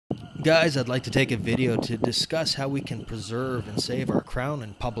Guys, I'd like to take a video to discuss how we can preserve and save our crown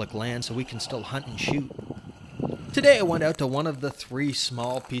and public land so we can still hunt and shoot. Today I went out to one of the 3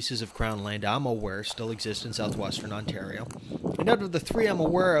 small pieces of crown land I'm aware still exist in southwestern Ontario. And out of the 3 I'm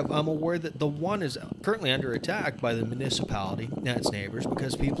aware that the one is currently under attack by the municipality and its neighbors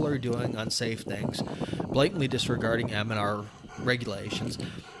because people are doing unsafe things, blatantly disregarding M&R regulations,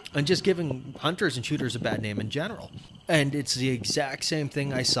 and just giving hunters and shooters a bad name in general. And it's the exact same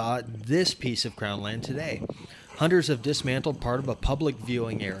thing I saw at this piece of crown land today. Hunters have dismantled part of a public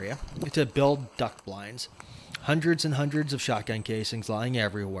viewing area to build duck blinds. Hundreds and hundreds of shotgun casings lying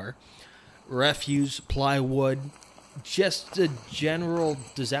everywhere. Refuse, plywood, just a general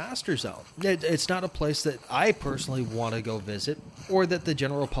disaster zone. It's not a place that I personally want to go visit, or that the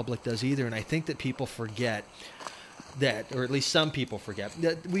general public does either, and I think that people forget that, or at least some people forget,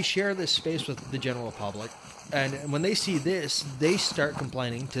 that we share this space with the general public. And when they see this, they start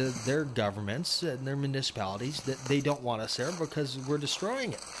complaining to their governments and their municipalities that they don't want us there because we're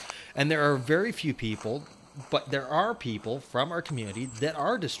destroying it. And there are very few people, but there are people from our community that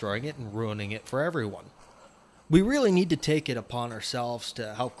are destroying it and ruining it for everyone. We really need to take it upon ourselves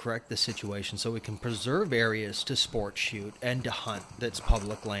to help correct the situation so we can preserve areas to sport shoot and to hunt that's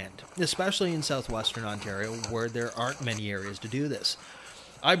public land, especially in southwestern Ontario where there aren't many areas to do this.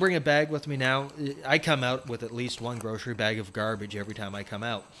 I bring a bag with me now. I come out with at least 1 grocery bag of garbage every time I come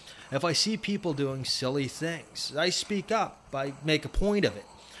out. If I see people doing silly things, I speak up. I make a point of it.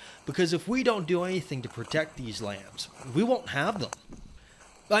 Because if we don't do anything to protect these lands, we won't have them.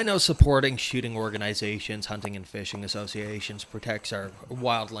 I know supporting shooting organizations, hunting and fishing associations protects our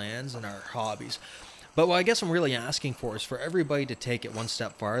wildlands and our hobbies. But what I guess I'm really asking for is for everybody to take it one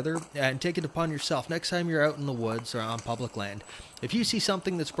step farther and take it upon yourself. Next time you're out in the woods or on public land, if you see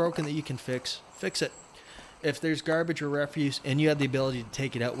something that's broken that you can fix, fix it. If there's garbage or refuse and you have the ability to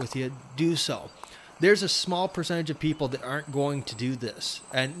take it out with you, do so. There's a small percentage of people that aren't going to do this,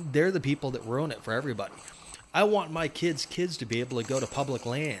 and they're the people that ruin it for everybody. I want my kids to be able to go to public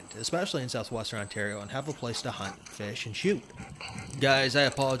land, especially in southwestern Ontario, and have a place to hunt, fish, and shoot. Guys, I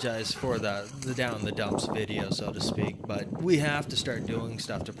apologize for the down in the dumps video, so to speak, but we have to start doing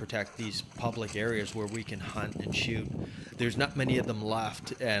stuff to protect these public areas where we can hunt and shoot. There's not many of them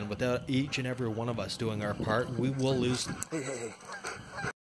left, and without each and every one of us doing our part, we will lose them.